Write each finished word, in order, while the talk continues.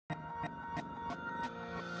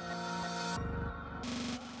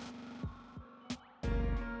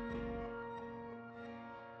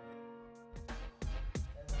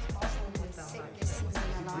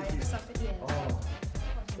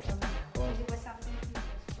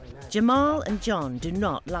Jamal and John do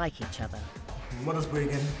not like each other. Mother's boy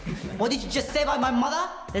again. What did you just say about my mother?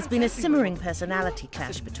 There's been a simmering personality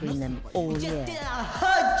clash between them all year. I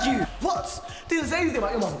heard you! What? Didn't say anything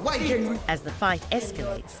about your mother. Why are you angry? As the fight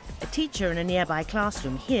escalates, a teacher in a nearby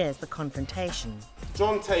classroom hears the confrontation.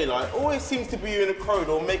 John Taylor always seems to be in a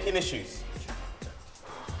corridor making issues.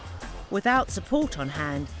 Without support on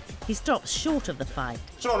hand, he stops short of the fight.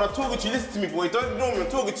 John, I'm talking to you. Listen to me, boy. Don't ignore me. I'm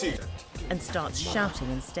talking to you. And starts shouting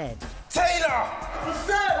instead. Taylor!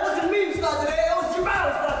 Sir, it wasn't me who started it. It was Jamal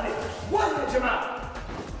who started it. Wasn't it, Jamal?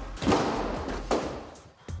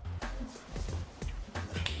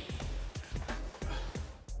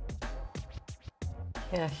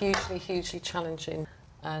 Yeah, hugely challenging,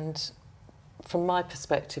 and from my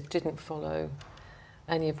perspective didn't follow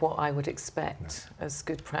any of what I would expect as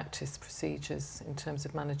good practice procedures in terms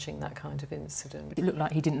of managing that kind of incident. It looked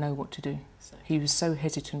like he didn't know what to do. He was so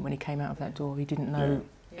hesitant when he came out of that door. He didn't know,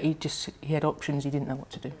 he had options, he didn't know what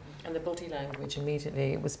to do. And the body language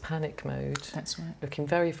immediately, it was panic mode. That's right. Looking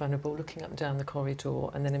very vulnerable, looking up and down the corridor,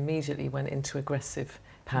 and then immediately went into aggressive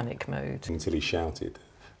panic mode. Until he shouted,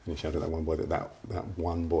 and he shouted at that one boy that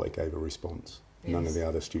one boy gave a response. Yes. None of the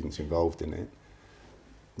other students involved in it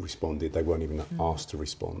responded. They weren't even asked to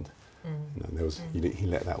respond. You know, there was, he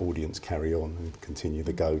let that audience carry on and continue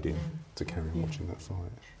the goading to carry on watching that fight.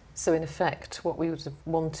 So in effect, what we would have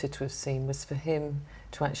wanted to have seen was for him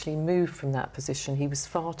to actually move from that position. He was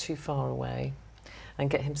far too far away, and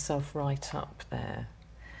get himself right up there.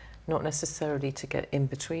 Not necessarily to get in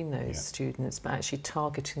between those students, but actually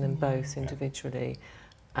targeting them both individually.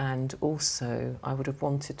 And also, I would have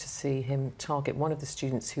wanted to see him target one of the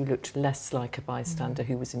students who looked less like a bystander,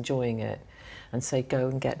 who was enjoying it, and say, go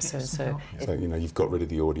and get so-and-so. So, you know, you've got rid of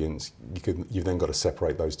the audience, you've then got to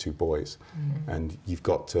separate those two boys. And you've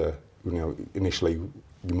got to, you know, initially,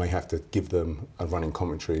 you may have to give them a running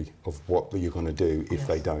commentary of what you're going to do if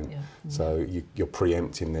they don't. So you're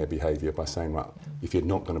preempting their behaviour by saying, right, if you're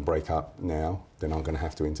not going to break up now, then I'm going to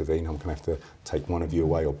have to intervene. I'm going to have to take one of you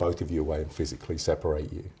away or both of you away and physically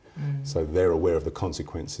separate you. So they're aware of the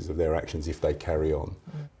consequences of their actions if they carry on.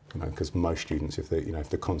 You know, because most students, if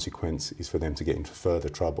the consequence is for them to get into further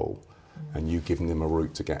trouble, and you giving them a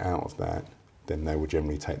route to get out of that, then they will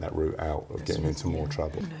generally take that route out of getting into more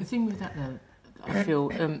trouble. The thing with that, though, I feel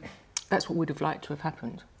that's what we'd have liked to have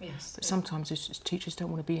happened. Yes. But sometimes teachers don't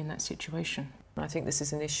want to be in that situation. I think this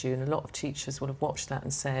is an issue, and a lot of teachers will have watched that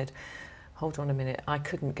and said, hold on a minute, I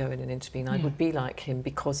couldn't go in and intervene. I would be like him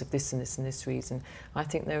because of this and this and this reason. I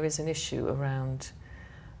think there is an issue around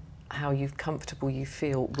how comfortable you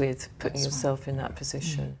feel with putting yourself in that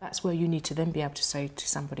position. That's where you need to then be able to say to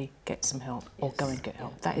somebody, get some help, or go and get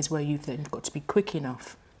help. That is where you've then got to be quick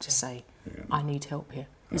enough to say, I need help here.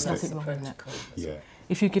 There's nothing wrong with that.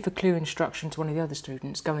 If you give a clear instruction to one of the other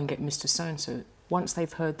students, go and get Mr. So-and-so, once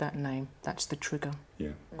they've heard that name, that's the trigger.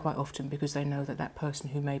 Quite often, because they know that that person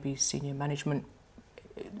who may be senior management,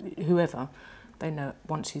 whoever, they know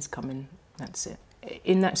once he's coming, that's it.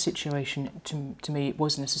 In that situation, to me, it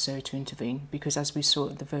was necessary to intervene, because as we saw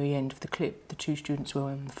at the very end of the clip, the two students were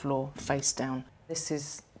on the floor, face down. This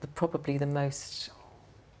is probably the most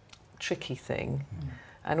tricky thing,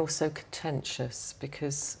 and also contentious,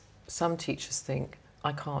 because some teachers think,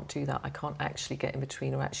 I can't do that, I can't actually get in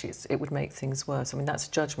between, or actually it would make things worse. I mean, that's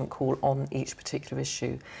a judgment call on each particular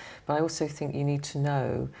issue. But I also think you need to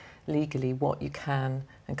know legally what you can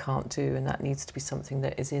and can't do, and that needs to be something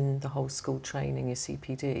that is in the whole school training, your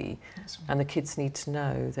CPD. And the kids need to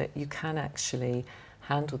know that you can actually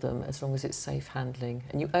handle them as long as it's safe handling.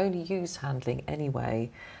 And you only use handling anyway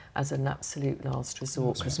as an absolute last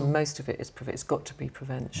resort, because most of it is it's got to be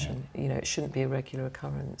prevention. You know, it shouldn't be a regular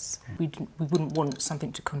occurrence. We wouldn't want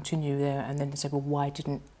something to continue there and then say, well,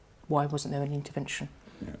 why wasn't there an intervention?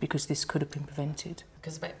 Because this could have been prevented.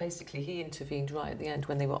 Because basically he intervened right at the end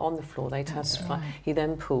when they were on the floor. They'd had to fight. He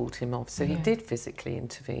then pulled him off, so he did physically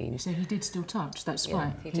intervene. So he did still touch. That's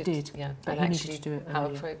right. He did. Yeah, but actually, needed to do it how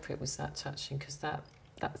earlier. Appropriate was that touching? Because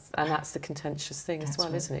that's the contentious thing as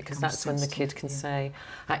well, isn't it? Because that's when the kid can say,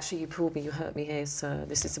 actually, you pulled me, you hurt me here, sir.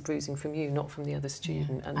 This is a bruising from you, not from the other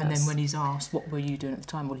student. And then when he's asked, what were you doing at the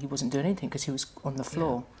time? Well, he wasn't doing anything because he was on the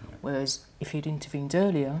floor. Whereas if he'd intervened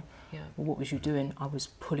earlier, well, what was you doing? I was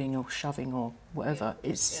pulling or shoving or whatever.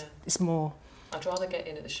 It's more... I'd rather get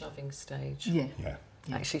in at the shoving stage.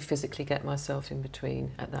 Actually physically get myself in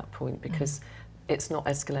between at that point, because it's not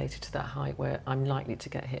escalated to that height where I'm likely to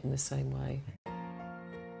get hit in the same way.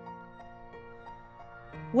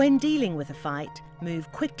 When dealing with a fight, move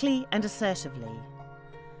quickly and assertively.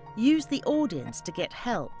 Use the audience to get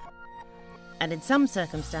help. And in some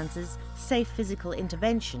circumstances, safe physical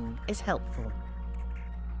intervention is helpful.